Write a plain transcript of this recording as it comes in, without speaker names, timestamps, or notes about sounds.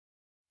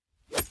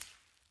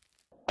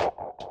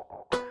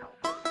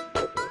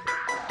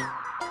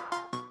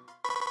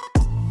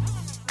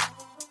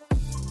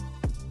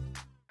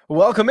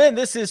Welcome in.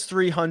 This is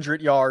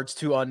 300 Yards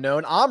to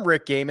Unknown. I'm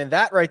Rick Gaiman.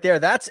 That right there,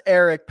 that's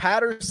Eric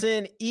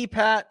Patterson.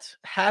 EPAT,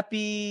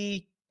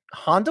 happy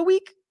Honda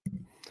week.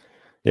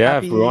 Yeah,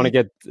 if we want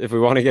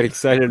to get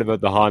excited about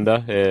the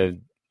Honda, it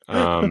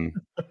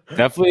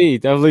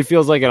definitely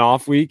feels like an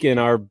off week in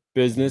our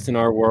business, in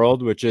our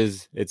world, which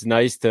is it's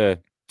nice to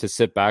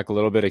sit back a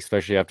little bit,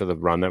 especially after the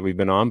run that we've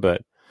been on.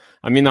 But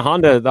I mean, the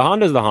Honda's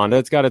the Honda.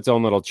 It's got its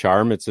own little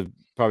charm. It's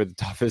probably the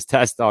toughest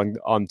test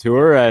on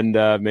tour and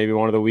maybe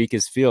one of the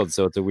weakest fields.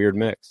 So it's a weird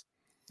mix.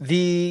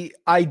 The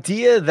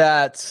idea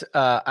that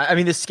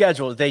the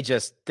schedule, they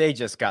just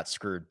got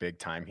screwed big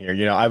time here.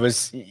 You know, I've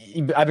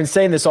been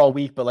saying this all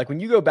week, but like when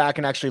you go back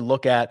and actually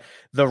look at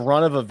the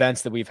run of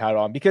events that we've had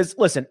on, because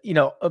listen, you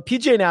know, a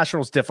PGA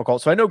National is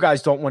difficult. So I know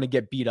guys don't want to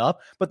get beat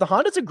up, but the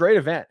Honda's a great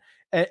event.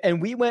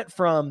 And we went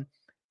from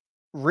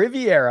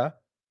Riviera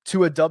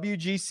to a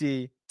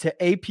WGC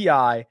to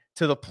API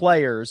to the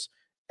Players.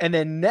 And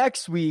then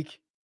next week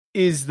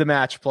is the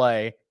match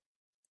play,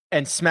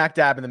 and smack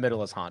dab in the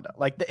middle is Honda.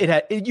 Like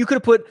you could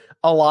have put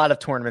a lot of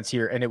tournaments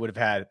here and it would have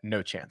had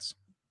no chance.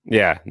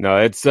 Yeah, no,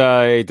 it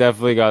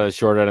definitely got a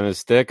short end of the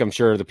stick. I'm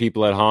sure the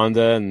people at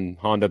Honda and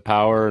Honda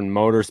Power and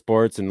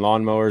Motorsports and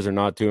lawnmowers are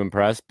not too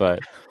impressed, but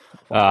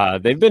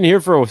they've been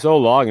here for so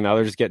long and now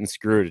they're just getting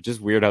screwed. It's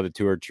just weird how the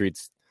tour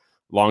treats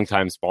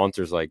longtime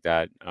sponsors like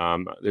that.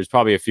 There's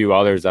probably a few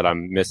others that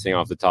I'm missing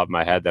off the top of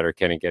my head that are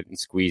kind of getting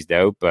squeezed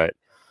out, but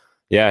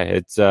yeah,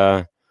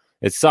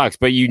 it sucks,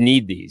 but you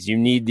need these. You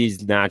need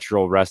these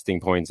natural resting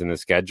points in the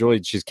schedule.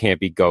 It just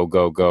can't be go,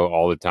 go, go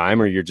all the time,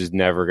 or you're just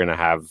never going to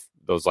have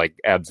those like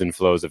ebbs and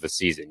flows of a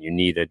season. You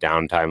need a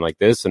downtime like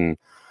this. And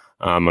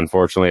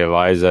unfortunately, it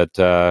lies at,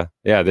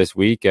 this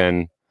week.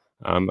 And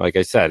like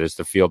I said, it's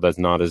the field that's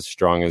not as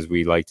strong as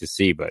we like to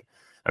see. But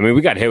I mean,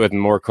 we got hit with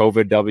more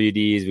COVID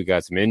WDs. We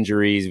got some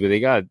injuries, but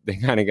they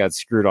kind of got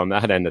screwed on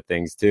that end of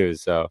things too.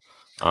 So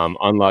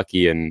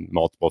unlucky in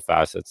multiple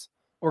facets.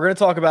 We're going to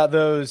talk about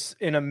those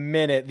in a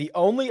minute. The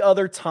only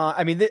other time,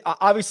 I mean,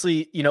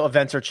 obviously, you know,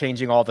 events are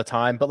changing all the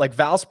time, but like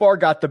Valspar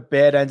got the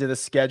bad end of the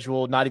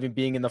schedule, not even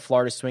being in the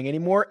Florida swing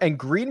anymore. And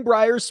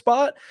Greenbrier's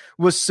spot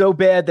was so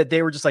bad that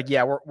they were just like,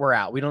 yeah, we're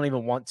out. We don't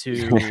even want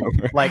to,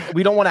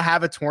 we don't want to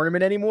have a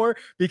tournament anymore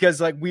because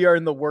like we are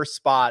in the worst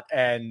spot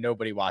and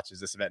nobody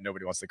watches this event.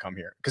 Nobody wants to come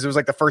here because it was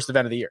like the first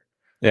event of the year.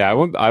 Yeah,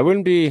 I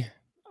wouldn't be,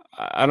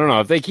 I don't know.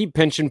 If they keep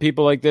pinching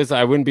people like this,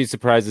 I wouldn't be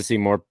surprised to see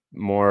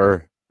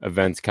more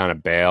events kind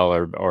of bail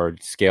or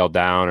scale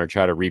down or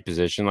try to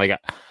reposition. Like,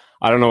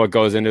 I don't know what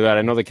goes into that.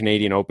 I know the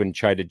Canadian Open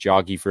tried to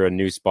jockey for a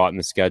new spot in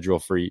the schedule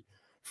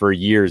for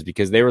years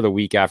because they were the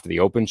week after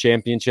the Open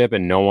Championship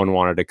and no one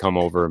wanted to come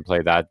over and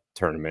play that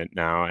tournament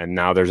now. And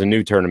now there's a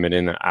new tournament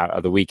in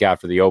the week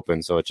after the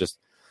Open. So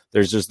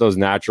there's just those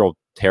natural,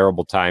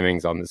 terrible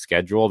timings on the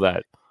schedule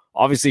that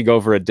obviously go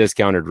for a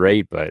discounted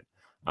rate, but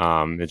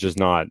it's just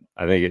not,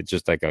 I think it's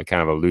just like a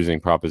kind of a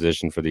losing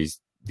proposition for these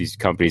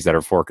companies that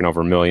are forking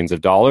over millions of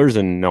dollars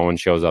and no one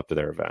shows up to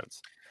their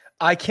events.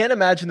 I can't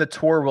imagine the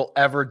tour will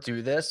ever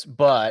do this,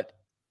 but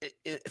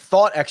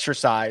thought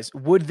exercise,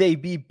 would they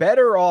be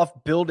better off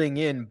building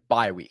in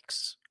bye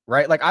weeks,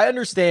 right? Like I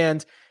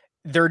understand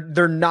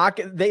they're not,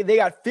 they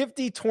got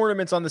 50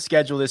 tournaments on the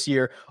schedule this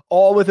year,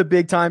 all with a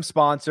big time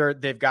sponsor.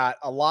 They've got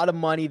a lot of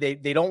money.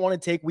 They don't want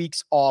to take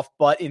weeks off,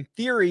 but in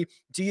theory,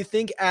 do you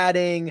think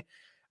adding,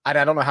 I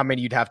don't know how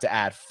many you'd have to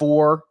add,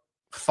 4,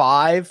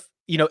 5,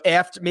 you know,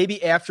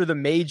 after the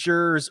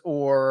majors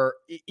or,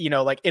 you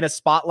know, like in a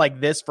spot like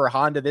this for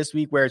Honda this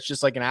week, where it's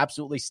just like an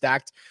absolutely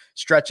stacked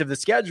stretch of the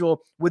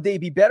schedule, would they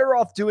be better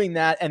off doing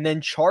that and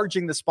then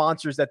charging the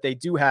sponsors that they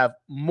do have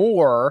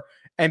more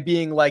and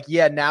being like,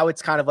 yeah, now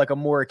it's kind of like a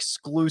more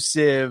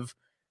exclusive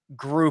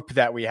group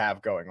that we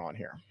have going on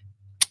here?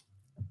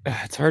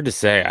 It's hard to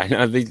say. I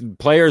know the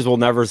players will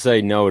never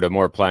say no to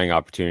more playing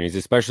opportunities,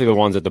 especially the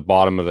ones at the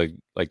bottom of the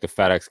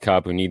FedEx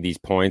Cup who need these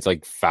points.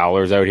 Like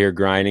Fowler's out here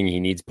grinding. He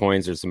needs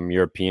points. There's some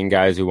European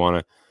guys who want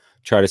to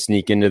try to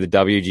sneak into the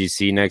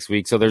WGC next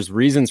week. So there's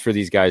reasons for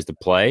these guys to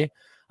play.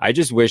 I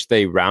just wish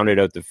they rounded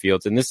out the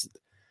fields. And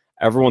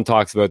everyone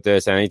talks about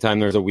this. Anytime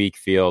there's a weak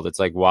field, it's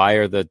like, why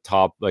are the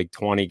top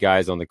 20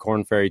 guys on the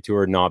Korn Ferry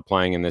Tour not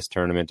playing in this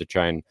tournament to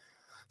try and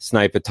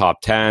snipe a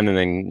top 10 and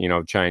then, you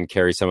know, try and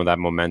carry some of that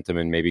momentum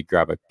and maybe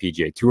grab a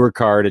PGA Tour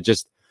card? It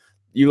just,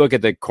 you look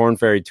at the Korn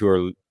Ferry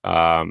Tour,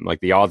 like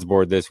the odds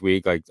board this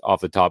week, like off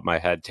the top of my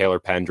head,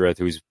 Taylor Pendrith,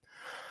 who's,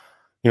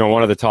 you know,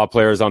 one of the top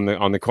players on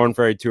the Korn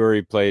Ferry Tour.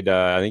 He played,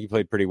 I think he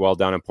played pretty well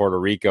down in Puerto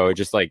Rico. It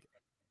just like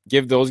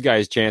give those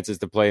guys chances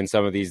to play in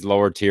some of these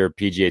lower tier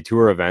PGA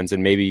Tour events,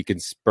 and maybe you can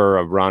spur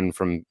a run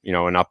from, you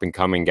know, an up and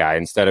coming guy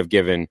instead of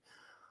giving,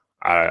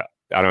 I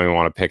don't even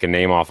want to pick a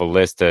name off a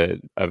list as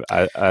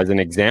an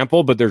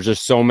example, but there's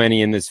just so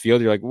many in this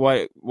field. You're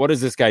like, what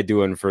is this guy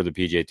doing for the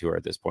PGA Tour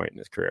at this point in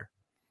his career?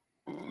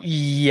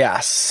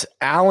 Yes.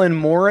 Alan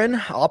Morin.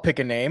 I'll pick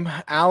a name.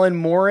 Alan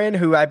Morin,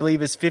 who I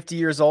believe is 50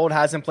 years old,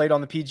 hasn't played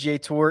on the PGA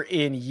Tour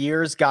in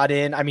years, got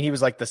in. I mean, he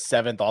was like the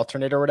 7th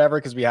alternate or whatever,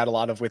 because we had a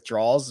lot of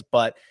withdrawals,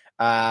 but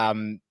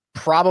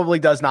probably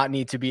does not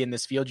need to be in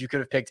this field. You could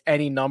have picked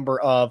any number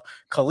of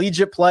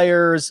collegiate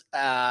players,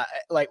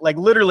 like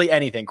literally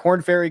anything,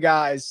 Corn Ferry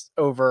guys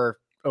over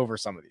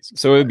some of these.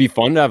 So it would be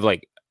fun to have,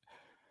 like,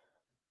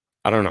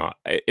 I don't know,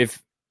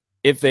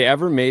 if they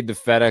ever made the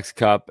FedEx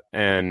Cup,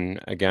 and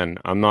again,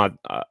 I'm not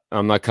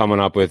coming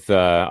up with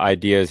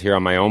ideas here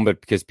on my own, but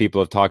because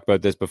people have talked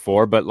about this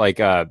before, but like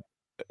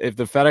if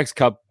the FedEx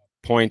Cup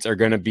points are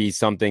going to be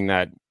something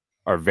that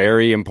are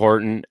very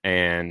important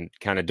and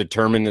kind of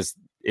determine this,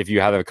 if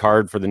you have a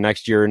card for the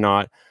next year or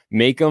not,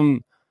 make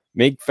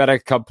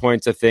FedEx Cup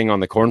points a thing on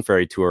the Corn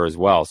Ferry Tour as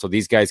well. So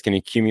these guys can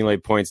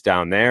accumulate points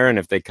down there, and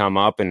if they come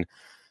up and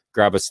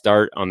grab a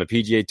start on the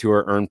PGA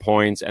Tour, earn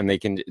points, and they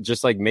can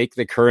just like make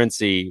the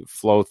currency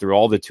flow through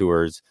all the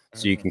tours,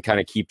 so you can kind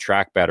of keep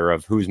track better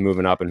of who's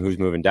moving up and who's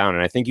moving down.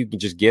 And I think you can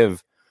just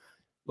give,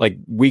 like,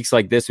 weeks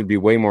like this would be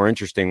way more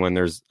interesting when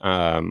there's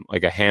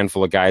like a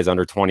handful of guys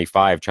under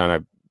 25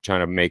 trying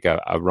to make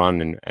a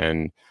run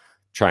and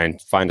try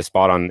and find a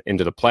spot on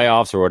into the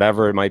playoffs or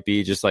whatever it might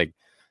be. Just like,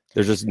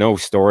 there's just no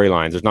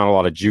storylines. There's not a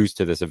lot of juice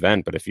to this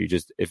event. But if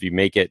you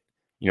make it,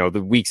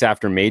 the weeks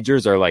after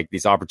majors are like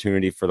these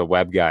opportunity for the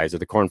Webb guys or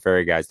the Corn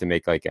Ferry guys to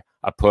make like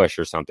a push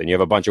or something. You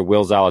have a bunch of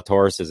Will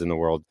Zalatoris in the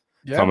world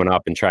coming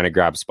up and trying to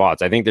grab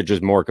spots. I think they're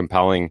just more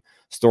compelling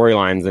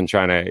storylines than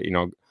trying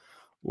to,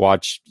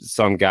 watch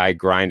some guy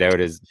grind out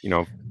his,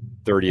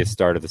 30th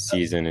start of the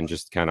season and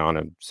just kind of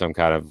on some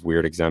kind of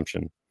weird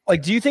exemption.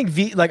 Like, do you think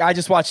I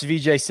just watched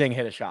Vijay Singh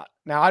hit a shot.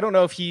 Now, I don't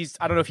know if he's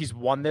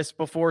won this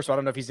before, so I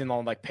don't know if he's in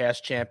on like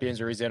past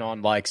champions or he's in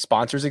on like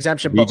sponsors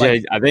exemption. But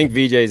I think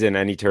Vijay's in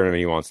any tournament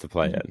he wants to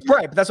play in.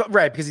 Right, but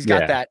because he's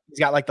got he's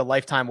got like the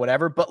lifetime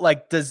whatever. But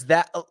like, does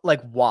that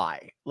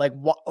why? Like,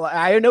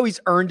 I know he's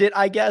earned it,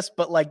 I guess,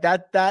 but like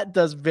that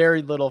does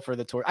very little for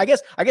the tour. I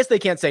guess they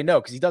can't say no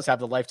because he does have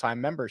the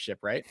lifetime membership,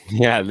 right?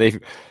 Yeah,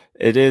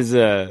 it is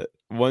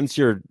once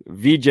you're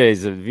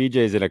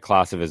VJ's in a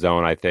class of his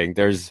own. I think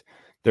there's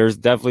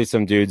definitely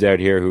some dudes out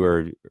here who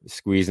are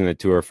squeezing the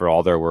tour for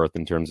all they're worth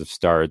in terms of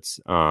starts.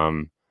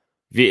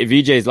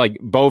 VJ's like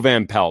Bo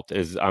Van Pelt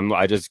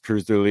I just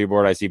cruised through the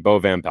leaderboard. I see Bo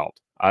Van Pelt.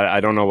 I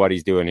don't know what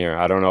he's doing here.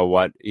 I don't know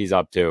what he's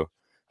up to.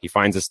 He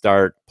finds a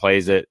start,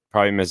 plays it,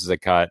 probably misses a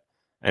cut,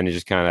 and it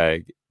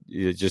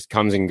just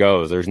comes and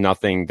goes. There's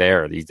nothing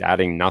there. He's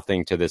adding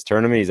nothing to this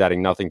tournament. He's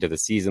adding nothing to the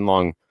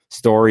season-long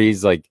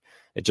stories. Like,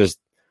 it just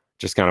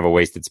kind of a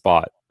wasted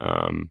spot.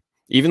 But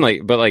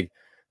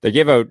they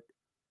give out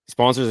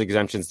sponsors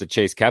exemptions to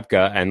Chase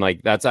Koepka, and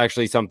like that's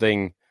actually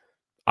something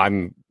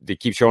they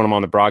keep showing him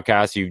on the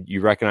broadcast.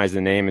 You recognize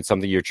the name. It's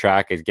something you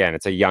track. Again,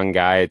 it's a young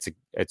guy.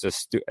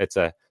 It's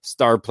a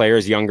star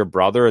player's younger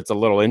brother. It's a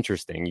little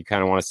interesting. You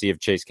kind of want to see if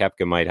Chase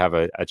Koepka might have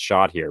a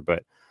shot here,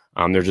 but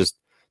there's just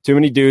too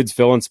many dudes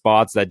filling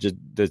spots that just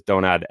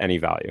don't add any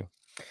value.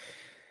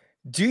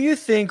 Do you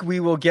think we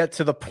will get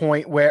to the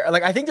point where,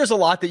 like, I think there's a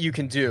lot that you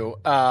can do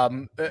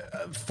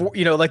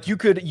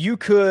you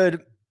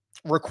could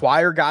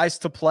require guys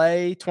to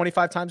play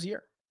 25 times a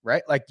year,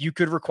 right? Like, you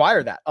could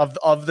require that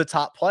of the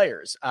top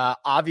players.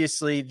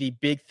 Obviously, the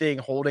big thing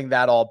holding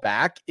that all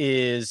back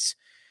is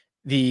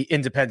the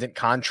independent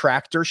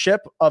contractorship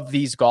of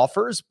these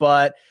golfers.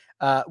 But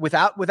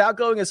without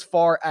going as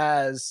far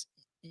as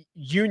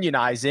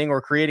unionizing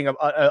or creating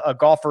a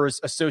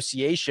golfers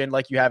association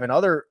like you have in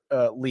other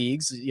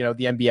leagues, the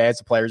NBA has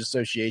a players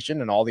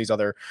association and all these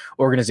other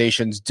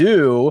organizations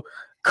do,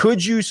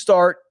 could you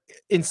start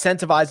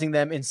incentivizing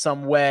them in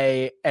some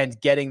way and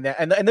getting them,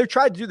 and they're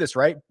trying to do this,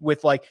 right?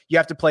 With like, you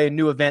have to play a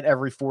new event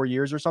every 4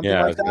 years or something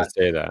like that. I was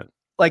gonna say that.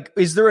 Like,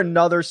 is there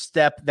another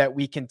step that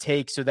we can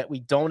take so that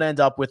we don't end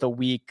up with a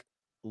week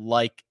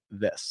like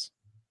this?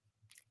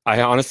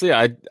 I honestly,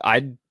 I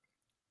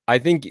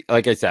think,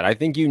 like I said, I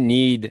think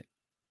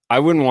I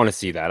wouldn't want to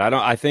see that.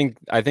 I think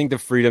the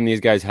freedom these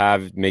guys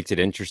have makes it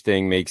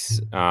interesting, makes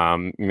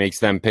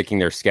them picking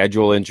their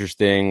schedule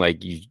interesting.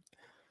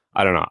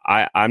 I don't know.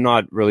 I'm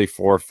not really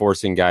for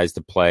forcing guys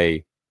to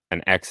play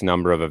an X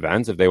number of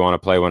events. If they want to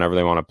play whenever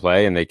they want to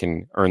play and they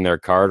can earn their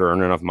card or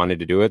earn enough money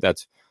to do it,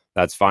 that's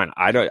fine.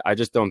 I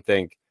just don't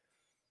think.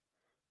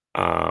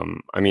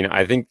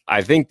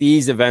 I think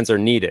these events are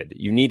needed.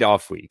 You need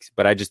off weeks,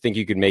 but I just think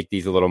you could make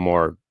these a little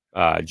more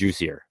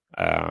juicier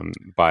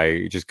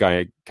by just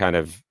kind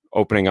of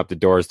opening up the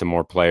doors to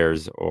more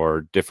players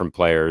or different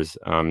players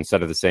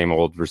instead of the same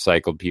old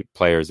recycled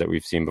players that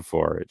we've seen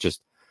before.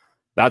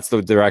 That's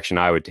the direction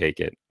I would take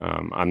it.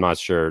 I'm not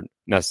sure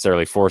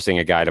necessarily forcing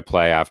a guy to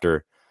play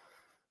after,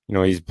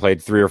 he's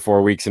played 3 or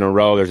 4 weeks in a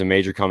row. There's a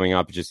major coming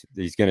up.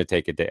 He's going to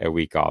take a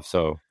week off.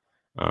 So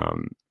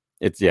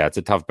it's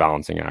a tough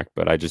balancing act,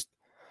 but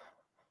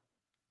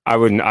I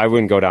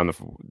wouldn't go down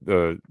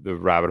the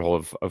rabbit hole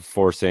of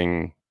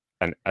forcing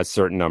a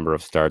certain number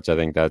of starts. I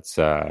think that's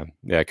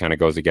it kind of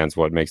goes against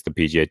what makes the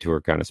PGA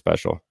Tour kind of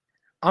special.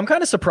 I'm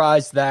kind of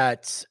surprised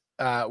that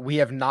we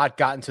have not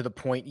gotten to the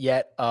point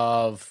yet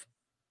of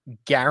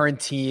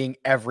guaranteeing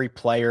every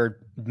player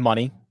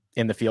money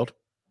in the field,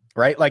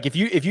 right? Like, if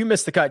you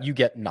miss the cut, you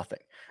get nothing.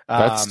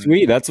 That's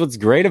sweet. That's what's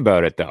great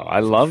about it, though.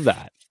 I love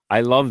that.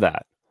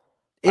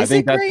 I Is it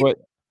think that's great? what.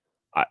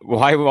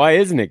 Why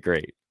isn't it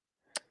great?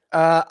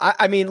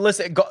 I mean,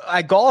 listen,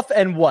 golf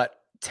and what?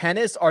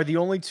 Tennis are the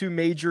only two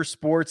major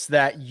sports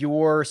that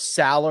your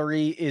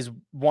salary is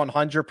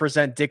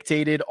 100%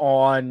 dictated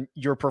on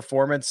your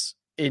performance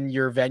in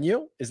your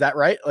venue. Is that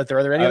right? Like,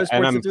 are there any other And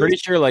sports that I'm do this? pretty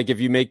sure, like, if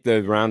you make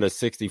the round of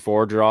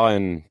 64 draw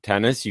in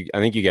tennis, I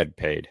think you get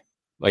paid.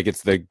 Like,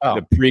 it's the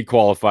Oh,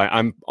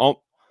 pre-qualifying.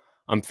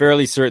 I'm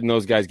fairly certain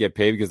those guys get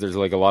paid because there's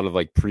like a lot of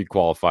like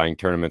pre-qualifying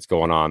tournaments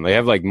going on. They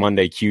have like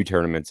Monday Q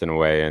tournaments in a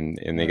way, and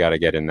they got to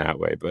get in that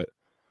way. But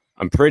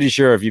I'm pretty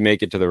sure if you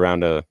make it to the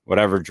round of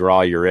whatever draw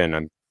you're in,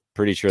 I'm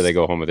pretty sure they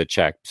go home with a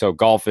check. So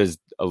golf is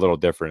a little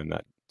different in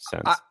that I,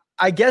 sense.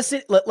 I guess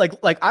it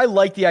like I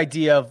like the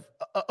idea of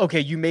okay,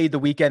 you made the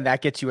weekend,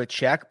 that gets you a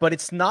check, but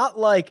it's not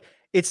like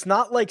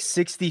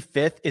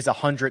 65th is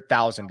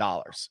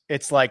 $100,000.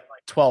 It's like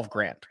 12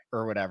 grand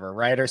or whatever,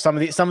 right? Or some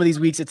of these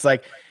weeks, it's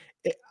like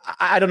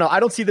I don't know. I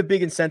don't see the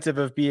big incentive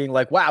of being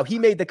like, wow, he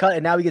made the cut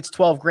and now he gets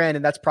 12 grand,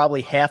 and that's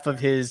probably half of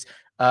his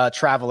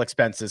travel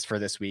expenses for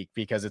this week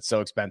because it's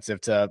so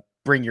expensive to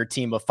bring your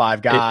team of five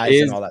It guys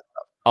and is. all that.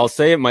 I'll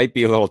say it might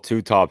be a little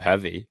too top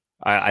heavy.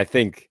 I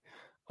think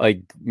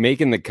like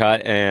making the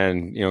cut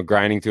and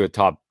grinding to a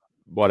top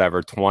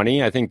whatever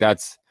 20. I think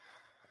that's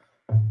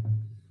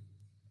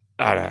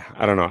I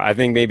don't know. I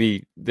think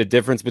maybe the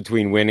difference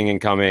between winning and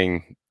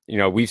coming,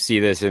 we see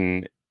this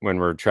in when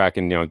we're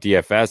tracking,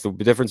 DFS.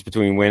 The difference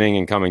between winning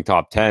and coming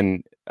top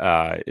 10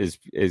 is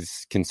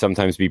can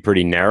sometimes be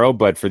pretty narrow.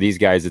 But for these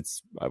guys,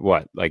 it's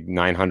what, like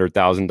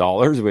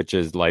 $900,000, which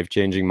is life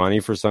changing money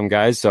for some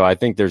guys. So I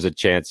think there's a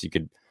chance you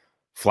could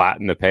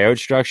flatten the payout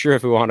structure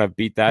if we want to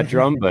beat that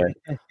drum. But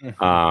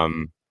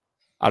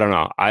I don't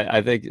know.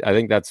 I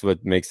think that's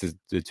what makes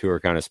the tour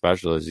kind of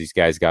special is these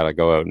guys got to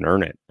go out and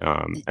earn it.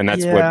 And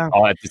that's what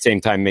all at the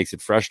same time makes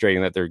it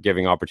frustrating that they're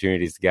giving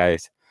opportunities to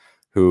guys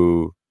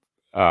who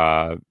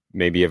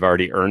maybe have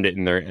already earned it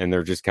and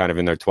they're just kind of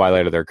in their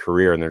twilight of their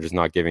career, and they're just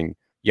not giving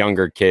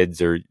younger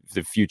kids or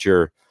the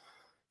future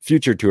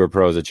tour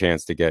pros a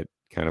chance to get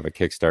kind of a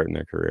kickstart in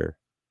their career.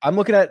 I'm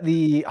looking at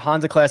the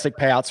Honda Classic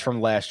payouts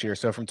from last year,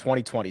 so from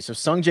 2020. So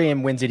Sung Jae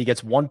Im wins it. He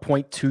gets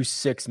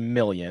 1.26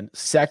 million.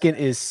 Second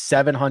is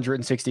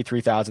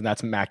 763,000.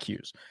 That's Mac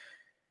Hughes.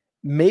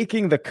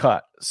 Making the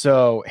cut.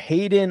 So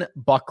Hayden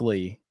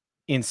Buckley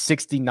in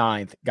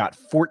 69th got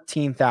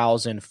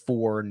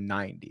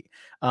 14,490.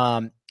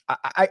 I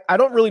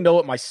don't really know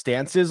what my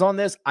stance is on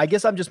this. I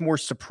guess I'm just more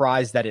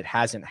surprised that it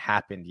hasn't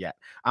happened yet.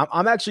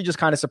 I'm actually just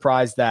kind of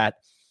surprised that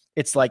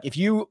it's like if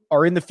you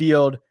are in the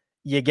field,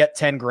 you get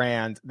 10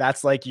 grand.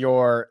 That's like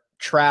your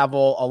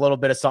travel, a little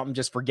bit of something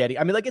just for getting.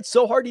 I mean, like it's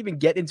so hard to even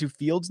get into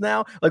fields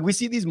now. Like we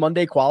see these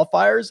Monday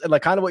qualifiers and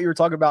like kind of what you were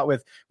talking about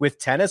with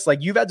tennis.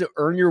 Like you've had to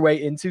earn your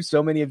way into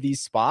so many of these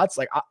spots.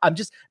 Like I'm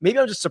just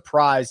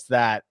surprised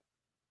that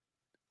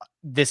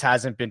this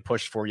hasn't been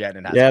pushed for yet.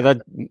 And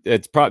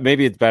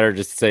maybe it's better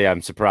just to say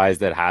I'm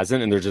surprised that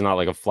hasn't, and there's just not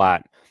like a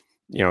flat,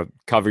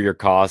 cover your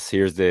costs.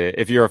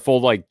 If you're a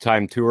full like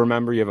time tour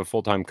member, you have a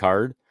full-time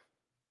card,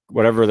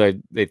 whatever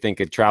they think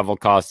a travel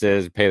cost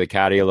is, pay the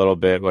caddy a little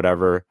bit,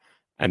 whatever.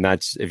 And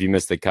that's, if you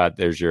miss the cut,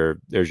 there's your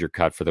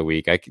cut for the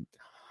week.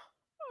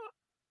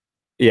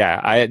 Now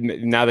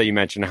that you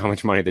mentioned how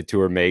much money the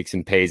tour makes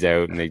and pays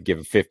out, and they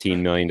give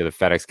 15 million to the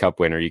FedEx Cup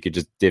winner, you could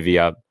just divvy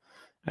up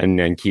and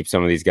then keep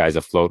some of these guys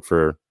afloat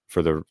for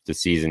the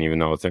season, even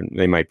though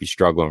they might be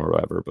struggling or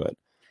whatever. But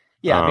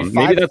yeah, I mean,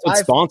 maybe that's what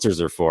sponsors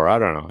are for. I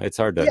don't know. It's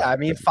hard to. Yeah, I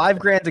mean, 5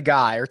 grand a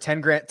guy or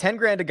 10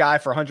 grand a guy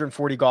for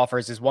 140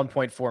 golfers is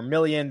 1.4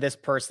 million. This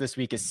purse this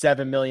week is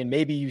 7 million.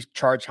 Maybe you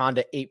charge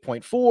Honda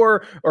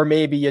 8.4, or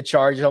maybe you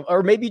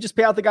just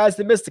pay out the guys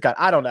that missed the cut.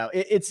 I don't know.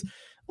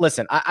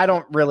 Listen, I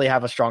don't really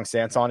have a strong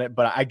stance on it,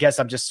 but I guess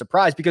I'm just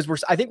surprised because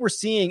I think we're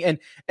seeing, and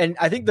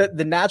I think that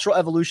the natural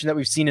evolution that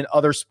we've seen in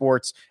other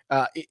sports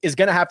is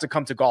going to have to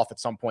come to golf at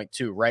some point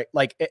too, right?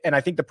 Like, and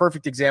I think the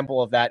perfect example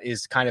of that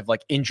is kind of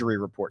like injury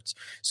reports.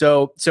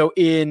 So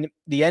in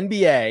the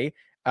NBA,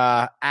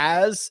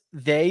 as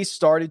they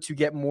started to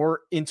get more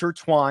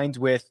intertwined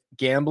with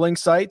gambling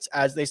sites,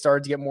 as they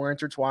started to get more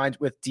intertwined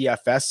with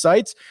DFS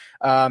sites,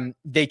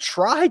 they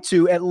try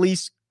to at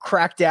least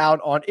crack down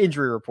on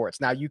injury reports.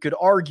 Now, you could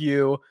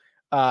argue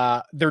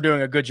they're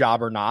doing a good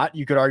job or not.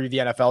 You could argue the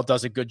NFL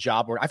does a good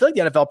job, or I feel like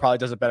the NFL probably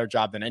does a better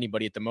job than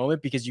anybody at the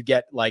moment because you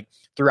get like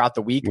throughout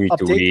the week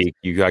to week,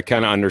 you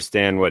kind of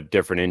understand what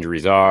different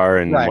injuries are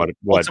and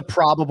what's a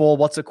probable,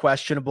 what's a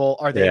questionable.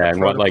 Are they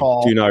and what like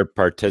do not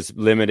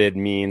participate limited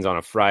means on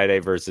a Friday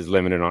versus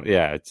limited on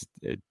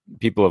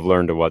people have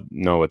learned to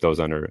know what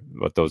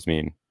those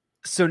mean.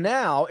 So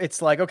now it's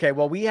like, okay,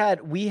 well, we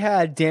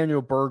had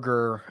Daniel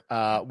Berger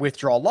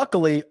withdraw,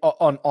 luckily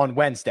on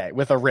Wednesday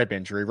with a rib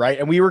injury, right?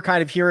 And we were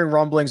kind of hearing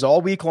rumblings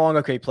all week long.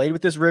 Okay, played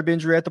with this rib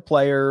injury at the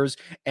Players,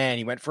 and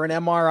he went for an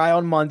MRI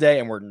on Monday,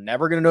 and we're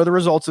never going to know the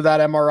results of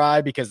that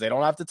MRI because they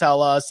don't have to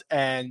tell us.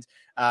 And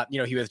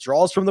he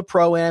withdraws from the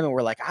Pro-Am, and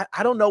we're like,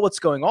 I don't know what's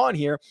going on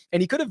here.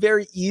 And he could have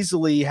very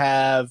easily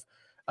have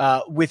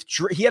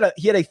he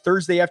had a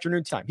Thursday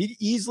afternoon time. He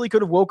easily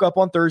could have woke up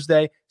on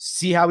Thursday,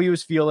 see how he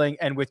was feeling,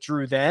 and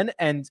withdrew then,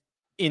 and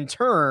in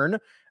turn,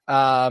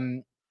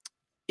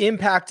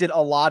 impacted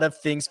a lot of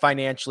things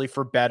financially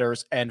for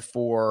bettors and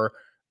for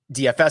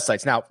DFS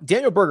sites. Now,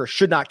 Daniel Berger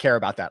should not care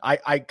about that.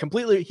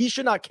 He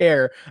should not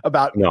care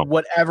about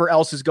whatever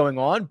else is going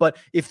on. But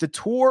if the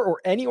tour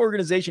or any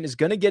organization is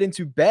going to get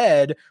into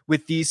bed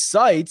with these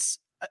sites,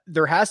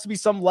 there has to be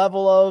some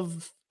level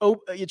of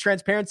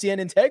transparency and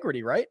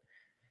integrity, right?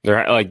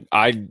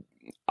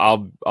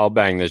 I'll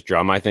bang this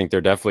drum. I think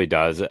there definitely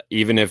does.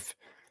 Even if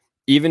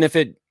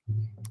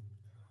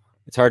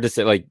it's hard to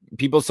say, like,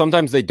 people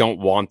sometimes they don't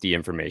want the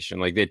information,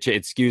 like it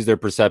skews their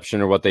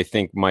perception or what they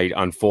think might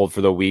unfold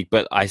for the week.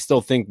 But I still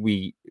think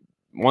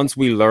once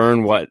we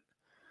learn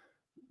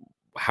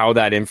how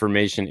that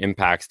information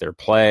impacts their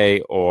play,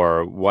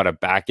 or what a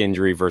back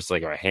injury versus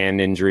like a hand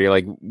injury,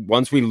 like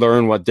once we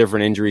learn what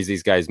different injuries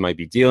these guys might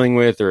be dealing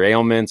with or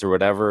ailments or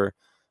whatever,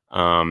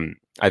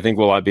 I think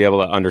we'll be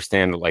able to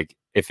understand like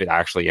if it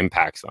actually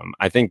impacts them.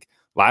 I think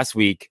last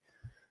week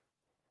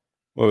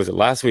there was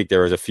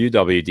a few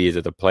WDs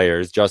at the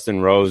players.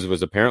 Justin Rose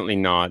was apparently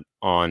not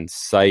on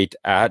site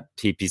at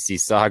TPC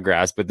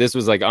Sawgrass, but this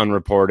was like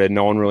unreported.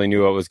 No one really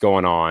knew what was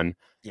going on.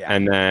 Yeah.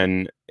 And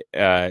then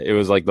it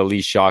was like the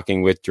least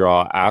shocking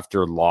withdrawal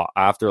after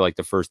like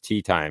the first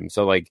tee time.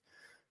 So like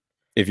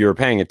if you were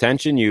paying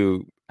attention,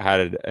 you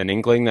had an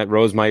inkling that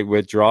Rose might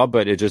withdraw,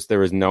 but there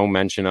was no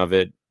mention of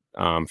it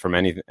from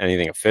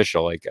anything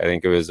official. Like I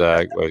think it was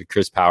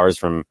Chris Powers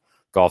from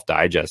Golf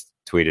Digest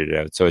tweeted it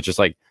out. So it's just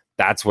like,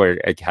 that's where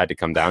it had to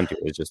come down to.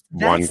 It's just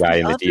one guy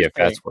in the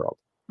DFS world.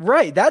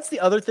 Right. That's the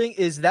other thing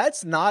is that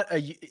is not a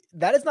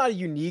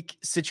unique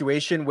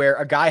situation where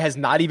a guy has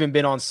not even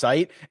been on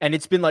site and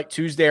it's been like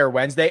Tuesday or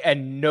Wednesday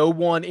and no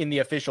one in the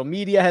official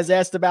media has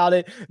asked about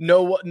it.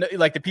 No,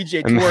 like the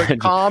PGA Tour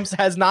comms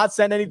has not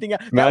sent anything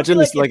out.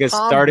 Imagine it's like a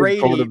starting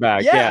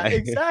quarterback. Yeah,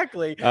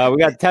 exactly. We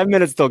got 10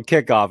 minutes till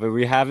kickoff and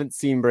we haven't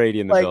seen Brady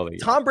in the building.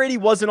 Tom Brady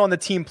wasn't on the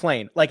team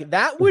plane. Like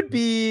that would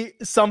be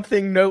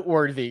something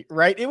noteworthy,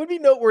 right? It would be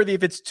noteworthy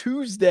if it's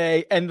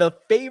Tuesday and the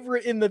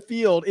favorite in the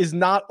field is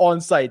not on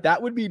site.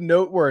 That would be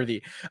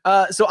noteworthy.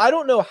 So I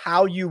don't know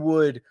how you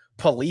would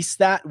police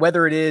that,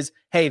 whether it is,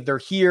 hey, they're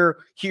here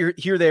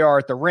they are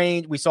at the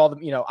range. We saw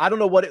them, I don't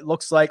know what it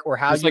looks like or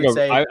how you would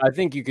say. I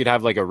think you could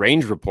have like a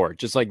range report,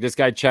 just like this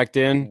guy checked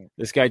in,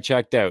 this guy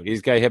checked out.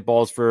 This guy hit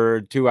balls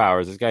for 2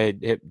 hours. This guy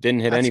didn't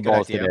hit any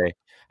balls today.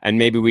 And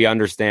maybe we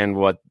understand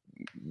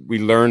we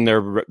learn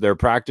their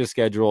practice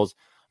schedules.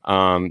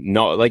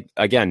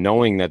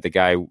 Knowing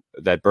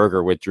that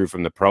Berger withdrew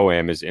from the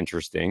Pro-Am is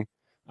interesting.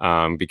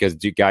 Because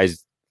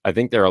guys, I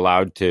think they're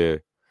allowed to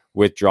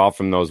withdraw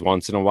from those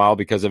once in a while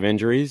because of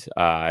injuries.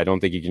 I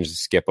don't think you can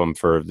just skip them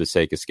for the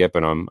sake of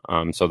skipping them.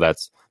 So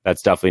that's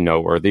definitely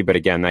noteworthy. But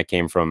again, that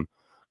came from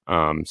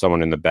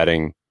someone in the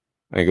betting.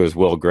 I think it was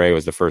Will Gray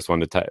was the first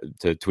one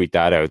to tweet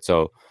that out.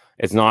 So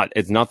it's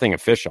nothing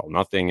official.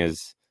 Nothing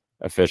is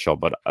official,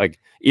 but like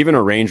even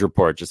a range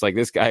report, just like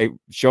this guy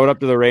showed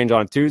up to the range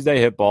on Tuesday,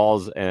 hit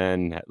balls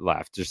and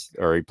left,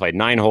 or he played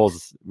 9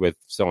 holes with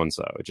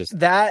so-and-so. Just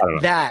that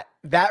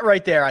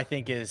right there, I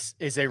think is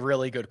a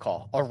really good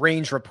call. A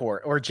range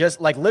report, or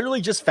just like literally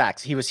just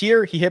facts. He was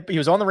here. He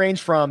was on the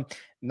range from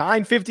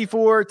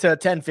 9:54 to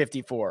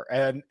 10:54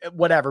 and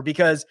whatever,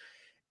 because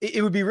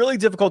it would be really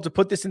difficult to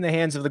put this in the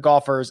hands of the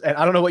golfers. And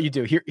I don't know what you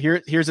do.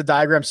 Here's a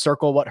diagram,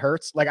 circle what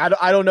hurts. Like,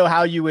 I don't know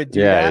how you would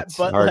do that, it's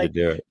hard to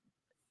do it.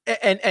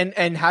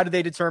 And how do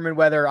they determine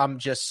whether I'm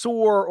just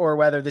sore or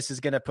whether this is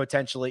going to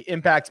potentially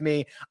impact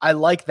me? I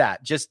like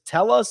that. Just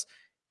tell us,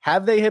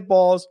 have they hit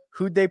balls?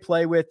 Who'd they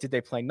play with? Did they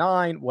play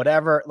 9?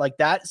 Whatever, like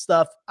that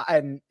stuff.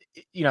 And,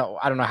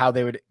 I don't know how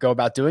they would go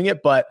about doing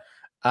it, but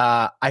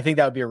I think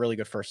that would be a really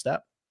good first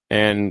step.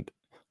 And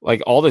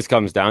like all this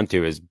comes down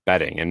to is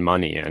betting and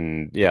money.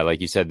 And yeah, like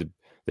you said,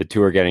 the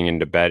tour getting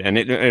into bet, and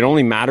it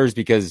only matters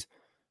because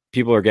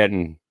people are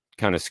getting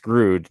kind of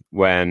screwed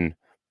when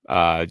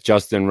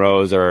Justin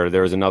Rose, or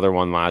there was another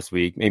one last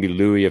week, maybe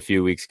Louis a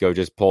few weeks ago,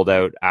 just pulled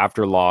out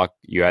after lock.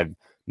 You had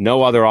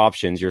no other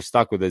options. You're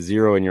stuck with a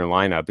 0 in your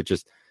lineup. It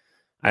just,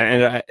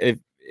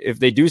 if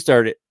they do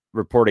start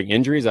reporting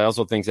injuries, I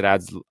also think it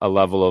adds a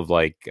level of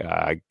like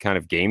kind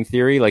of game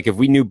theory. Like if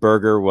we knew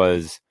Berger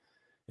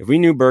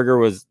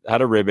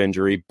had a rib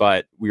injury,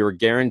 but we were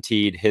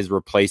guaranteed his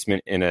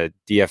replacement in a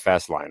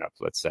DFS lineup,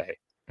 let's say,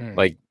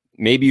 like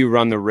maybe you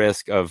run the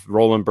risk of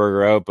rolling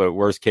Berger out, but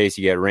worst case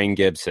you get Rain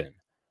Gibson.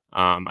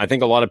 I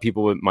think a lot of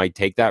people might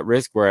take that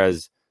risk,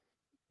 whereas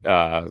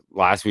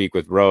last week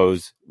with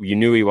Rose, you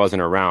knew he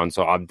wasn't around,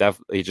 so I'm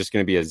definitely just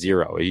going to be a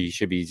 0. He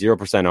should be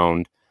 0%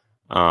 owned.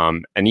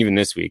 And even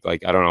this week,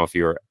 like I don't know if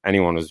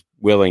anyone was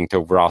willing to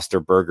roster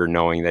Berger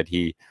knowing that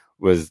he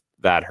was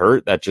that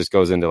hurt. That just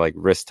goes into like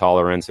risk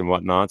tolerance and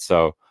whatnot.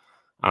 So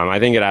I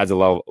think it adds a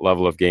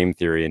level of game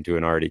theory into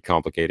an already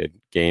complicated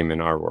game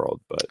in our world.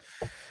 But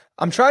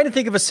I'm trying to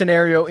think of a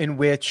scenario in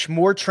which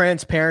more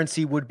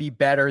transparency would be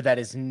better that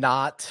is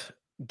not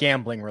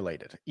gambling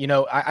related.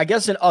 I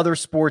guess in other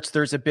sports,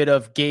 there's a bit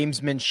of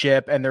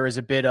gamesmanship and there is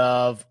a bit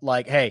of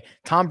like, hey,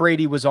 Tom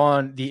Brady was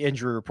on the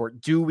injury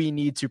report. Do we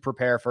need to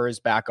prepare for his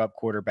backup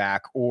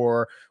quarterback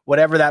or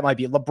whatever that might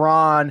be?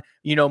 LeBron,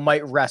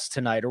 might rest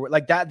tonight or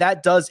like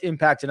that does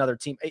impact another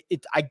team.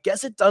 I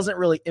guess it doesn't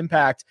really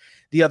impact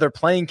the other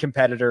playing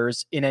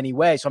competitors in any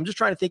way. So I'm just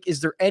trying to think,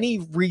 is there any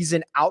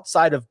reason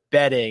outside of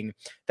betting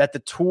that the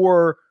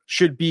tour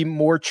should be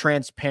more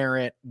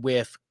transparent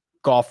with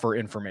golfer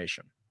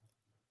information?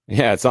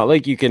 Yeah, it's not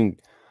like you can.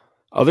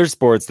 Other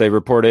sports, they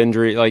report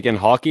injury. Like in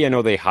hockey, I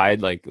know they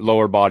hide like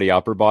lower body,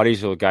 upper body,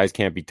 so guys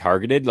can't be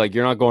targeted. Like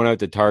you're not going out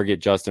to target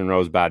Justin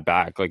Rowe's bad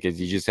back. Like if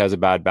he just has a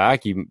bad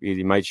back, he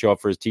might show up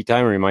for his tee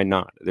time or he might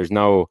not. There's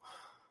no.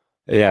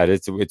 Yeah,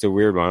 it's a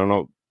weird one. I don't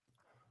know.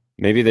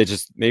 Maybe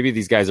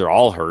these guys are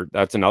all hurt.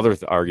 That's another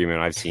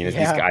argument I've seen is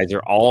these guys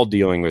are all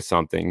dealing with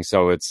something.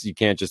 So you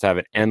can't just have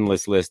an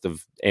endless list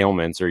of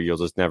ailments or you'll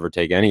just never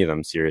take any of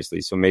them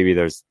seriously. So maybe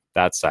there's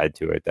that side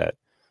to it that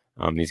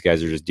these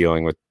guys are just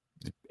dealing with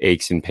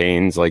aches and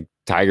pains. Like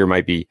Tiger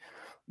might be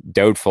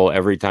doubtful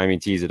every time he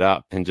tees it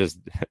up and just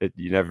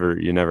you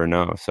never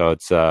know. So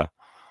it's I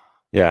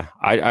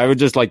would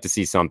just like to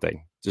see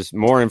something, just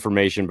more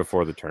information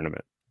before the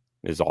tournament.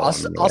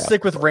 I'll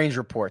stick with range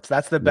reports.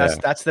 That's the best.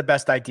 Yeah. That's the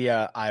best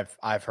idea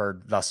I've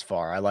heard thus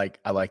far. I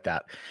like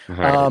that.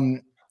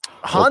 Right.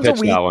 Honda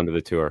Week, that one to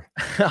the tour.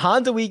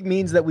 Honda Week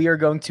means that we are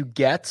going to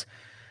get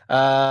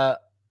 1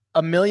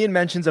 million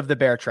mentions of the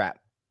bear trap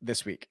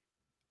this week.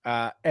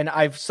 And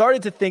I've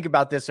started to think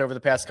about this over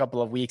the past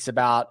couple of weeks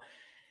about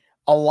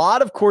a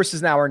lot of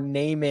courses now are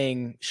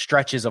naming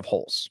stretches of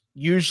holes,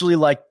 usually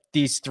like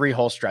these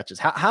 3-hole stretches.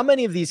 How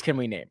many of these can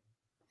we name?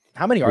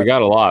 How many are we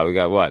got? A lot. We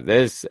got what?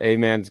 This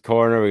Aman's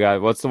Corner. We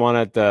got what's the one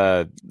at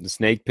the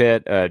Snake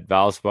Pit at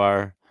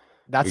Valspar?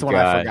 That's the one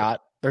I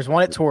forgot. There's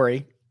one at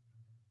Torrey.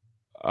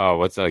 Oh,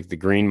 what's like the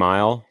Green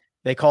Mile?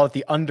 They call it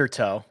the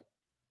Undertow.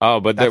 Oh,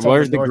 but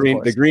where's the green?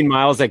 Course. The Green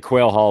Mile's at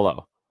Quail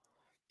Hollow.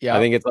 Yeah, I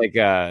think it's like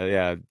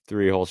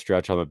 3-hole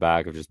stretch on the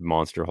back of just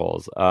monster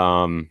holes.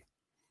 Horrible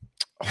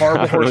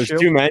Horseshoe.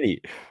 There's too many.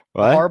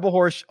 What?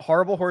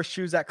 Horrible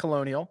Horseshoes at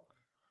Colonial.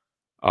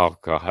 Oh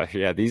god,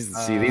 yeah. These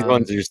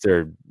ones are just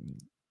they're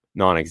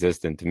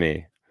non-existent to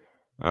me.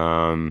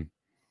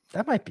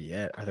 That might be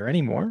it. Are there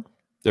any more?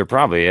 There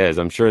probably is.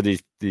 I'm sure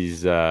these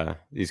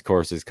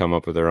courses come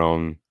up with their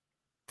own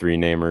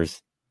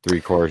 3-namers,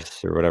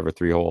 3-course or whatever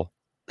 3-hole.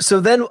 So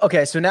then,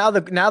 okay. So now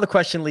the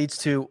question leads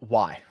to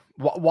why?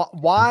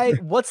 Why?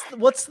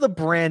 What's the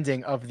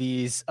branding of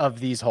these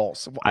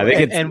holes? I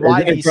think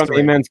why these from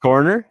Aman's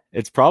Corner?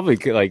 It's probably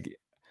like.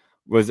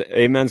 Was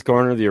Aman's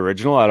Corner the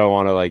original? I don't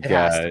want to like. It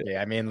has to be.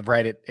 I mean,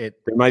 right? It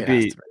might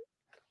be.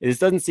 It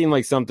doesn't seem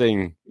like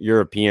something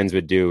Europeans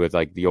would do with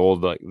like the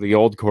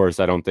old course.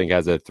 I don't think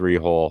has a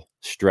 3-hole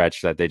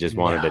stretch that they just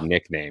wanted a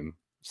nickname.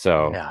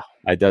 So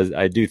I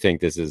do think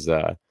this is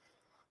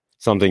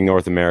something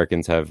North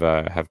Americans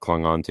have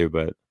clung on to.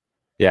 But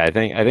yeah, I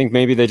think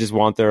maybe they just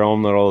want their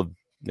own little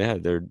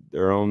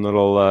their own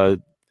little.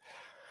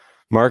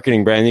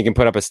 Marketing brand. You can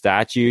put up a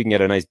statue, you can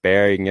get a nice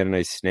bear, you can get a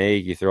nice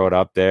snake, you throw it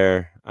up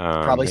there.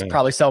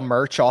 Probably sell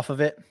merch off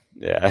of it.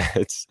 Yeah,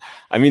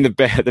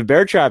 the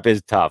bear trap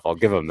is tough. I'll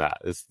give them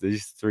that.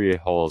 These 3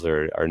 holes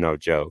are no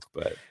joke,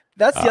 but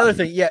that's the other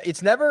thing. Yeah,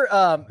 it's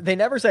never they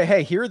never say,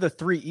 hey, here are the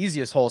 3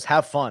 easiest holes.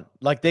 Have fun.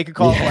 Like they could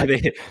call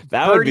it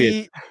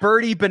like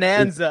birdie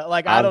bonanza.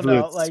 Like I don't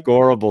know, like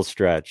scoreable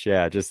stretch.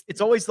 Yeah, just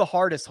it's always the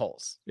hardest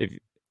holes.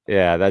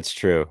 Yeah, that's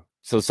true.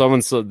 So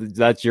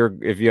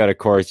if you had a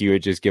course, you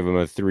would just give them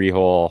a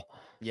 3-hole,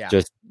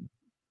 just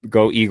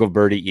go eagle,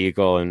 birdie,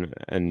 eagle, and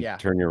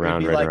turn your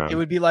round around. It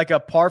would be like a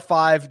par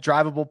 5,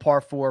 drivable par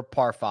 4,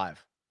 par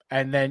 5,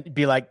 and then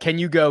be like, can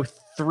you go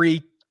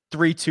 3,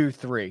 3, 2,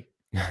 3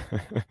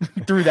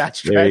 through that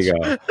stretch? There you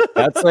go.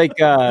 That's like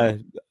I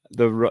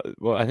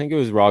think it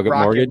was Rocket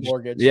Mortgage.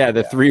 Yeah,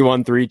 the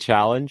 3-1-3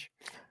 challenge.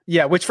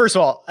 Yeah, which first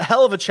of all, a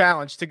hell of a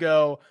challenge to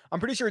go. I'm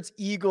pretty sure it's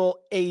eagle,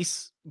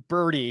 ace,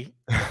 birdie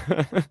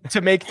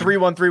to make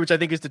 3-1-3, which I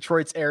think is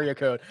Detroit's area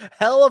code.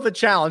 Hell of a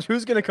challenge.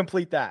 Who's going to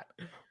complete that?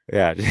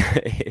 Yeah,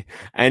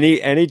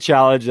 any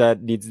challenge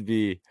that needs to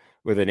be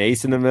with an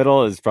ace in the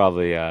middle is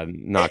probably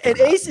not.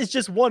 An ace is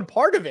just one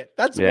part of it.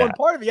 That's one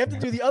part of it. You have to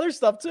do the other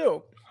stuff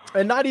too,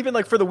 and not even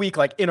like for the week,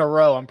 like in a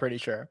row. I'm pretty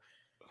sure.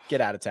 Get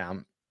out of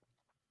town.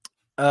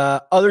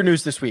 Other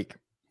news this week.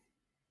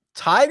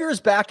 Tiger's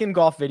back in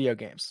golf video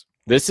games.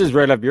 This is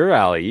right up your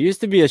alley. You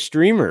used to be a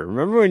streamer.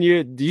 Remember when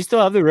do you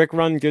still have the Rick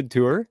Run Good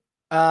Tour?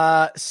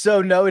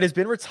 So no, it has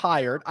been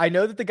retired. I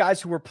know that the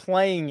guys who were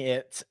playing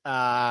it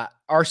are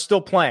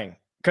still playing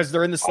because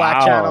they're in the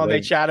Slack channel and they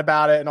chat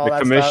about it and all that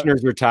stuff. The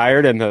commissioner's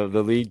retired and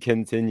the league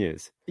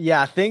continues.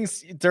 Yeah,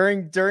 things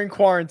during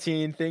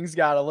quarantine, things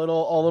got a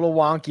little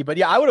wonky. But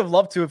yeah, I would have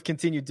loved to have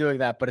continued doing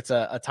that, but it's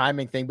a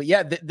timing thing. But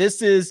yeah,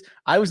 this is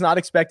I was not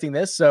expecting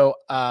this. So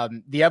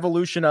the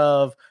evolution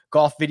of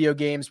golf video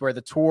games where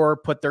the tour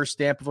put their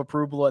stamp of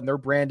approval and their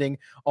branding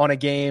on a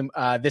game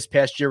this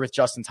past year with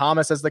Justin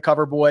Thomas as the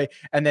cover boy,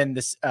 and then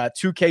this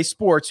 2K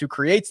Sports, who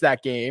creates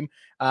that game,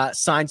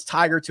 signs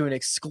Tiger to an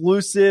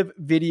exclusive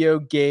video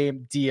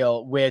game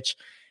deal, which,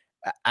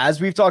 as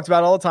we've talked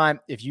about all the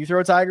time, if you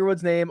throw Tiger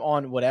Woods' name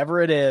on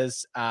whatever it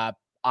is,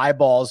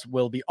 eyeballs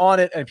will be on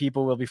it and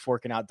people will be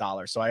forking out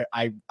dollars. So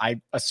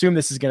I assume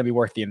this is going to be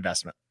worth the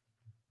investment.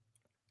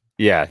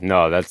 Yeah,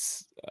 no,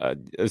 that's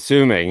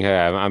assuming.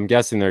 I'm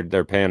guessing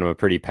they're paying him a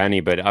pretty penny.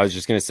 But I was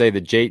just going to say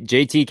that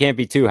JT can't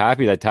be too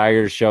happy that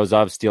Tiger shows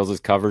up, steals his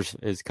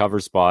cover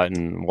spot,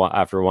 and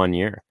after 1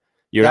 year,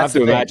 you'd have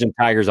to imagine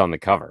Tiger's on the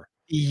cover.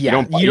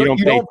 Yeah, you don't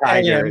pay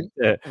Tiger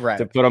right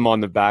to put him on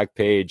the back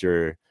page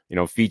or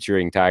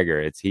featuring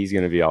Tiger. He's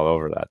going to be all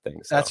over that thing.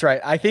 So. That's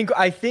right. I think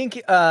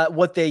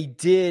what they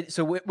did.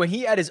 So when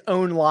he had his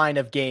own line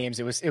of games,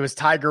 it was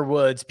Tiger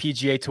Woods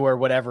PGA Tour,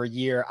 whatever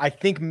year. I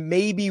think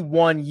maybe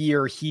 1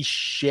 year he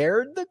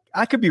shared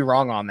I could be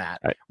wrong on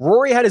that.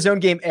 Rory had his own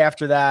game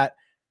after that.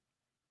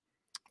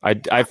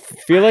 I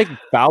feel like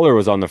Fowler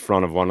was on the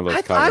front of one of those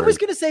covers. I was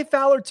going to say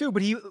Fowler too,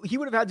 but he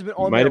would have had to be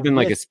on. Might have been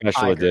like a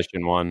special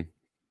edition one.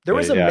 There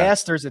was a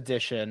Masters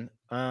edition,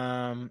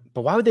 but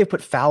why would they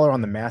put Fowler on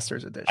the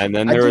Masters edition? And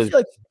then there was,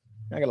 I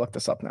gotta look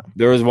this up now.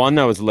 There was one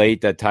that was late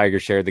that Tiger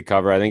shared the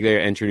cover. I think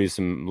they introduced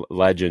some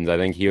legends. I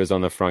think he was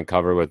on the front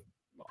cover with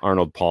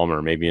Arnold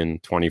Palmer, maybe in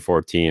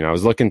 2014. I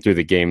was looking through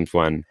the games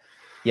when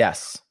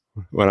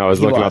I was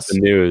looking up the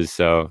news.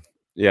 So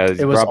yeah, it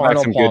brought back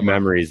some good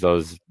memories.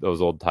 Those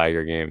old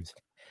Tiger games.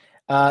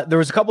 There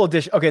was a couple of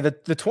editions. Okay, the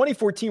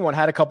 2014 one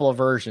had a couple of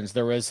versions.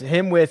 There was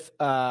him with,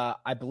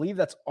 I believe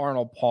that's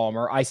Arnold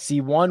Palmer. I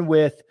see one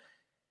with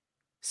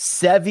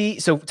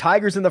Seve. So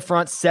Tiger's in the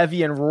front.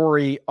 Seve and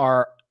Rory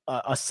are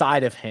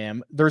aside of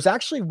him. There's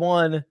actually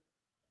one.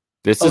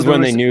 This is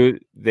when they knew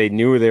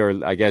they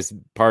were, I guess,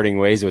 parting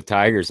ways with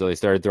Tiger, so they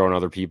started throwing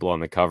other people on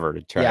the cover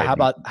to try. Yeah, how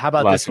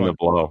about this one? The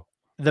blow.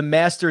 The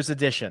Masters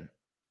edition.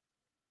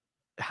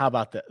 How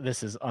about that?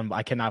 This is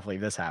I cannot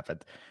believe this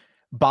happened.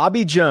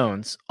 Bobby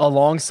Jones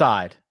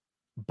alongside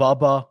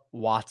Bubba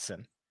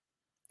Watson.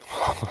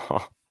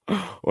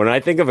 When I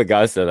think of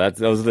Augusta,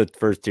 those are the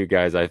first two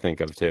guys I think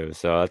of too.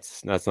 So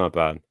that's not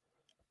bad.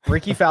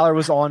 Ricky Fowler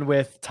was on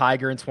with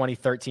Tiger in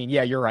 2013.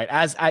 Yeah, you're right.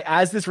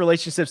 As this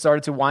relationship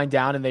started to wind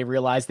down and they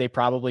realized they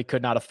probably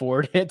could not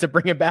afford it to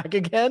bring it back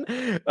again,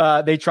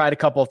 they tried a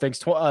couple of things.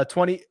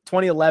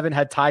 2011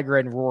 had Tiger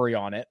and Rory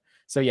on it.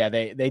 So yeah,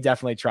 they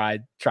definitely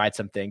tried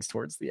some things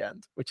towards the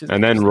end, which is.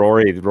 And then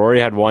Rory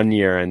had 1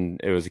 year and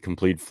it was a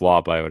complete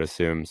flop, I would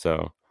assume.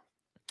 So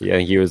yeah,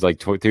 he was like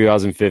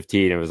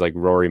 2015. It was like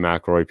Rory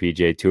McIlroy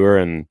PGA Tour,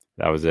 and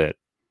that was it.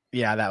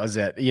 Yeah, that was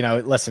it.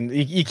 Listen,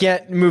 you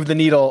can't move the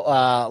needle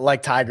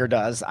like Tiger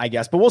does, I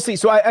guess. But we'll see.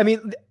 So I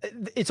mean,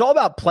 it's all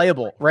about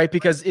playable, right?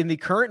 Because in the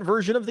current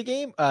version of the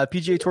game,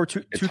 PGA Tour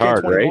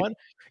 2K21, right?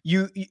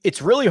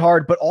 It's really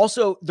hard, but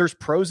also there's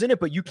pros in it,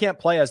 but you can't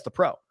play as the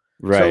pro.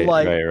 Right, so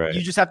right.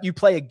 You just you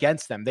play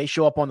against them. They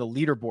show up on the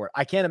leaderboard.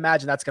 I can't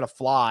imagine that's going to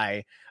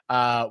fly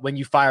when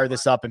you fire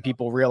this up and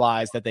people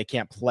realize that they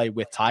can't play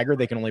with Tiger.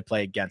 They can only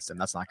play against him.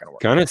 That's not going to work.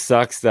 Kind of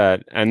sucks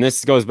that, and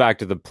this goes back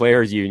to the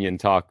players union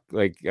talk.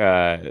 Like,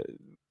 when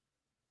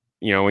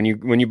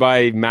you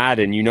buy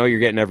Madden, you're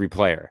getting every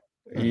player.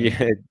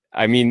 Mm-hmm. Yeah,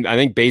 I mean, I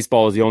think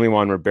baseball is the only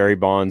one where Barry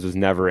Bonds was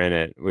never in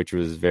it, which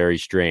was very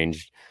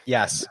strange.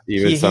 Yes,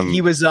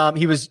 he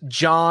was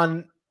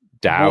John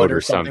Dowd or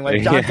something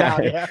like John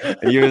Dowd, yeah.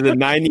 He was a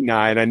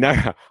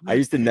 99. I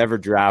used to never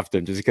draft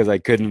him just because I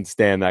couldn't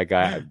stand that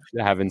guy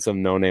having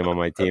some no name on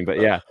my team. But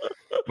yeah,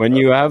 when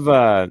you have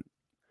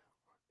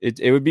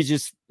it would be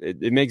just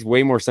it makes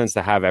way more sense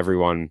to have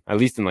everyone at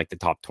least in like the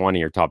top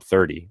 20 or top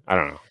 30. I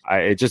don't know.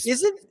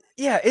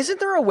 Isn't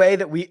there a way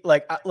that we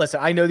listen,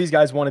 I know these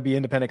guys want to be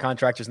independent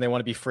contractors and they want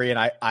to be free, and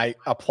I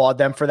applaud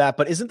them for that,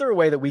 but isn't there a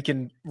way that we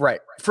can,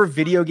 for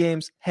video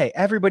games, hey,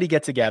 everybody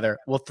get together,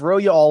 we'll throw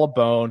you all a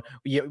bone,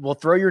 we'll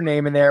throw your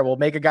name in there, we'll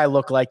make a guy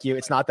look like you,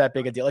 it's not that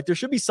big a deal. Like, there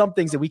should be some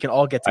things that we can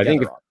all get together. I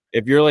think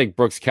if you're like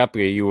Brooks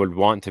Koepka, you would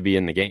want to be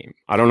in the game.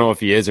 I don't know if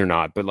he is or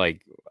not, but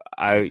like,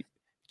 I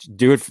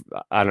do it.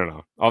 I don't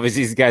know.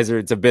 Obviously these guys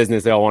it's a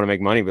business. They all want to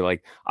make money, but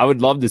like, I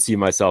would love to see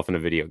myself in a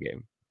video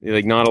game.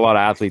 Like, not a lot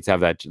of athletes have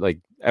that. Like,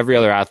 every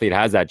other athlete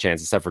has that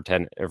chance except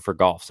for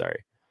golf.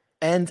 Sorry.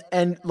 And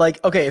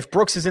like, okay, if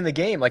Brooks is in the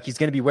game, like, he's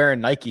going to be wearing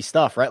Nike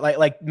stuff, right?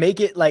 Like make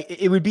it like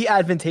it would be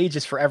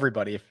advantageous for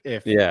everybody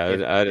if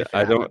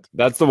I don't.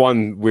 That's the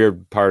one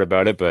weird part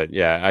about it, but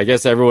yeah, I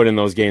guess everyone in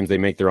those games, they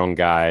make their own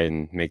guy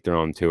and make their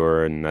own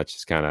tour, and that's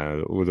just kind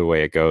of the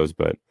way it goes.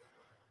 But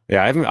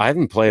yeah, I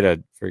haven't played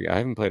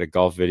a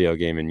golf video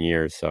game in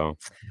years, so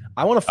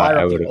I want to fire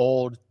up the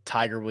old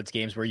Tiger Woods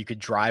games where you could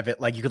drive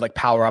it, like you could like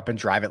power up and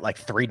drive it like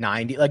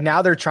 390. Like,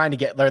 now they're trying to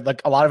get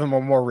like a lot of them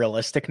are more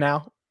realistic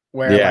now.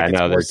 where Yeah, like it's no,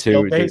 more they're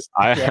skill too. based.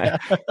 I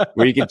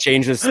where you can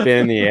change the spin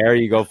in the air.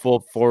 You go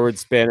full forward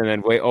spin and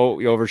then wait. Oh,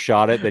 you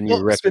overshot it. Then you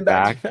Well, rip spin it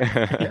back.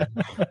 Yeah.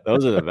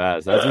 Those are the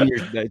best. That's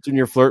when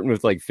you're flirting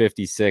with like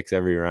 56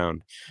 every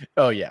round.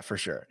 Oh yeah, for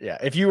sure. Yeah,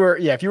 if you were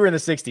in the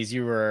 60s,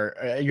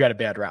 you had a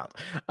bad round.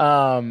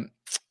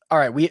 All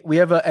right, we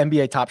have an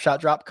NBA Top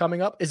Shot drop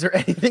coming up. Is there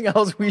anything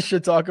else we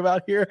should talk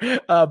about here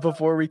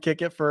before we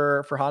kick it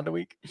for Honda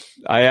Week?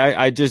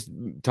 I just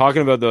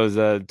talking about those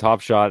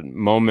Top Shot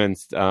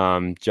moments.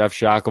 Jeff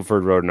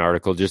Shackelford wrote an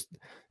article just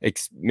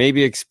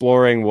maybe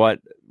exploring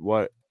what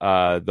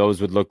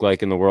those would look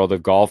like in the world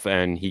of golf,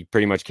 and he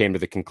pretty much came to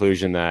the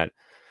conclusion that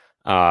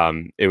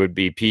it would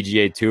be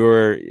PGA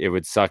Tour. It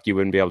would suck you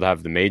wouldn't be able to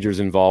have the majors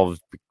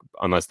involved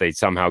unless they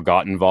somehow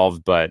got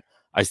involved. But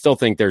I still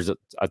think there's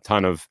a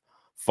ton of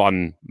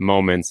fun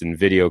moments and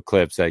video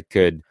clips that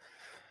could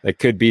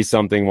be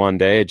something one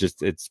day.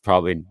 It's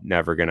probably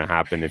never going to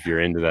happen if you're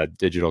into that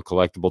digital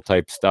collectible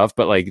type stuff.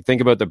 But like, think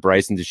about the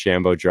Bryson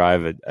DeChambeau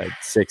drive at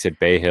 6 at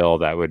Bay Hill.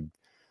 That would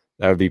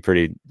be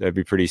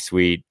pretty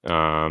sweet.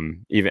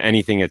 Even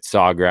anything at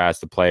Sawgrass,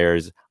 the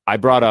players. I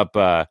brought up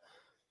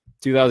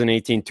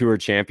 2018 Tour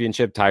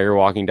Championship, Tiger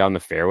walking down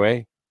the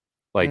fairway.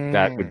 Like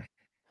that would,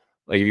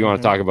 like, if you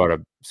want to talk about a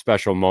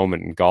special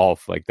moment in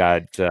golf like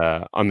that,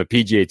 on the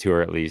PGA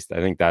Tour, at least, I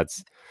think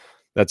that's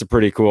a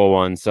pretty cool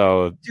one.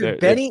 So dude,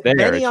 Benny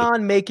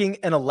on making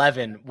an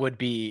 11 would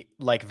be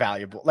like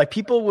valuable. Like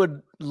people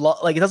would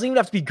like, it doesn't even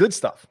have to be good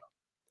stuff.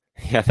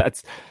 Yeah,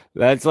 that's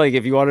like,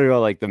 if you want to go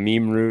like the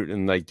meme route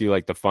and like do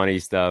like the funny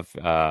stuff,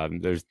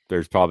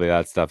 there's probably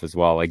that stuff as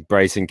well. Like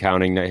Bryson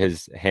counting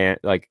his hand,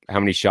 like how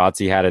many shots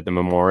he had at the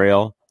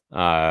Memorial.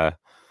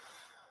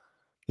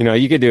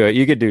 You could do it.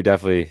 You could do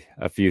definitely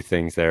a few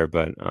things there,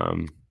 but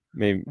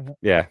maybe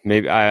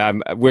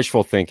I'm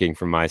wishful thinking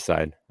from my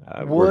side.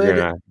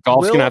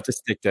 Golf's gonna have to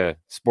stick to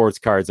sports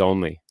cards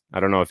only. I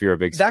don't know if you're a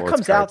big that sports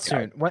comes card out guy.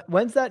 soon.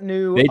 When's that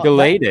new? They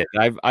delayed it.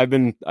 I've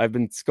been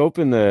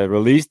scoping the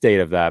release date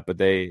of that, but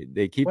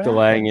they keep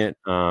delaying it.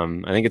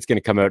 I think it's going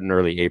to come out in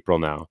early April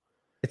now.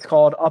 It's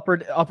called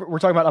Upper. We're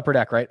talking about Upper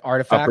Deck, right?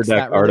 Artifacts. Upper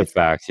Deck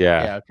Artifacts.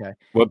 Yeah. Yeah. Okay.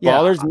 What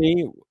bothers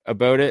me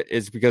about it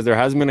is because there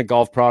hasn't been a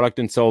golf product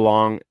in so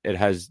long. It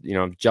has,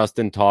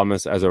 Justin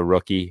Thomas as a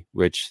rookie,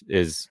 which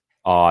is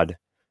odd.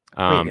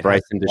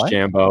 Bryson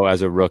DeChambeau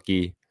as a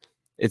rookie.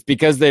 It's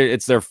because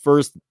it's their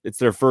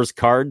first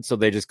card, so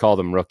they just call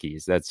them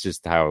rookies. That's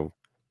just how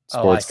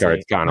sports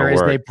cards kind of work.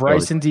 There is a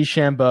Bryson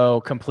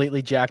DeChambeau,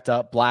 completely jacked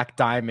up, black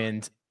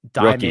diamond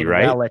rookie,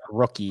 right? Relic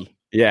rookie.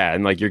 Yeah,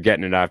 and like you're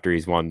getting it after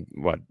he's won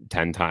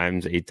 8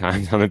 times on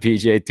the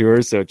PGA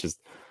Tour, so it's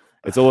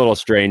a little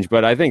strange.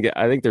 But I think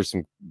there's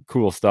some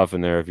cool stuff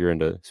in there if you're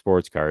into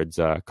sports cards.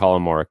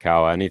 Colin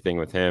Morikawa, anything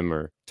with him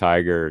or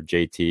Tiger or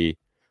JT.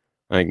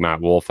 I think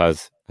Matt Wolff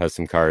has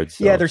some cards.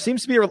 So. Yeah, there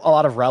seems to be a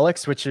lot of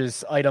relics, which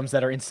is items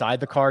that are inside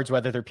the cards,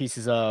 whether they're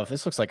pieces of.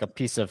 This looks like a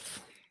piece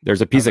of.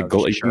 There's a piece of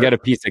glove. You can get a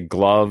piece of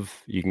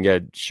glove. You can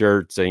get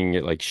shirts. And you can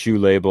get like shoe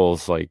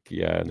labels. Like shoe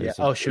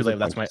label.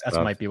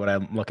 That might be what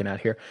I'm looking at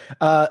here.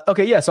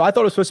 Okay, yeah. So I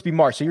thought it was supposed to be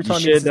March. So you're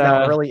telling me this is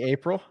now early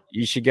April?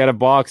 You should get a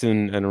box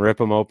and rip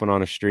them open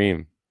on a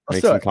stream.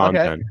 Make some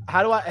content. Okay.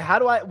 How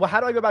do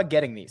I go about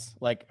getting these?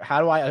 Like,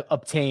 how do I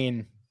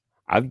obtain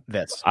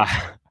this?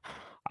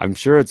 I'm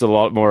sure it's a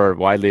lot more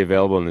widely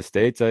available in the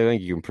States. I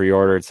think you can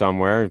pre-order it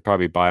somewhere and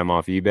probably buy them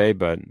off eBay,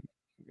 but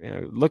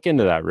look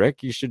into that,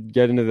 Rick. You should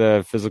get into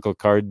the physical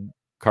card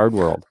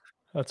world.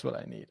 That's what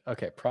I need.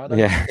 Okay, product.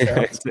 Yeah,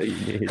 that's what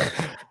you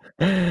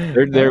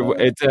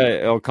need.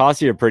 It'll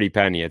cost you a pretty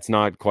penny. It's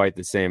not quite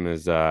the same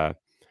as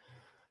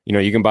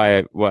you can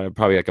buy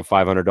probably like a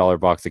 $500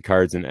 box of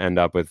cards and end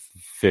up with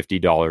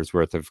 $50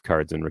 worth of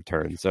cards in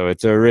return. So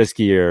it's a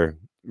riskier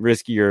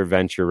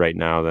venture right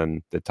now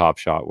than the Top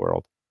Shot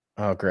world.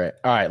 Oh, great.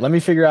 All right. Let me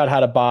figure out how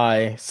to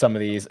buy some of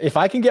these. If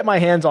I can get my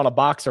hands on a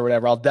box or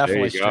whatever, I'll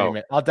definitely stream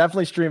it. I'll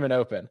definitely stream it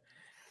open.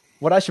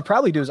 What I should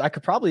probably do is I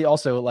could probably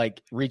also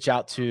like reach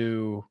out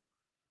to,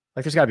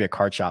 like, there's got to be a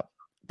card shop.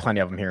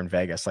 Plenty of them here in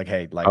Vegas. Like,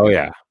 hey, like,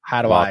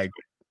 how do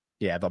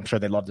I'm sure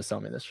they'd love to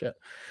sell me this shit.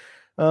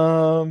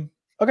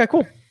 Okay,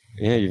 cool.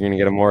 Yeah, you're going to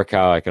get a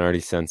Morikawa. I can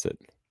already sense it.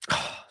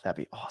 That'd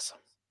be awesome.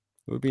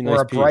 It would be nice.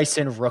 Or a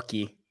Bryson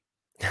rookie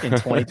in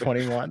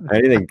 2021.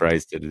 Anything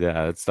Bryce did.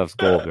 Yeah, that stuff's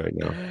gold right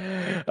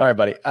now. All right,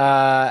 buddy.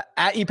 At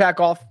EPAC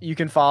Golf, you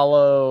can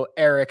follow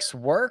Eric's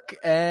work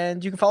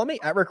and you can follow me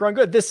at Rick Run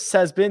Good. This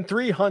has been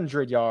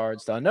 300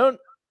 Yards to Unknown.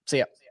 See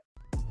ya.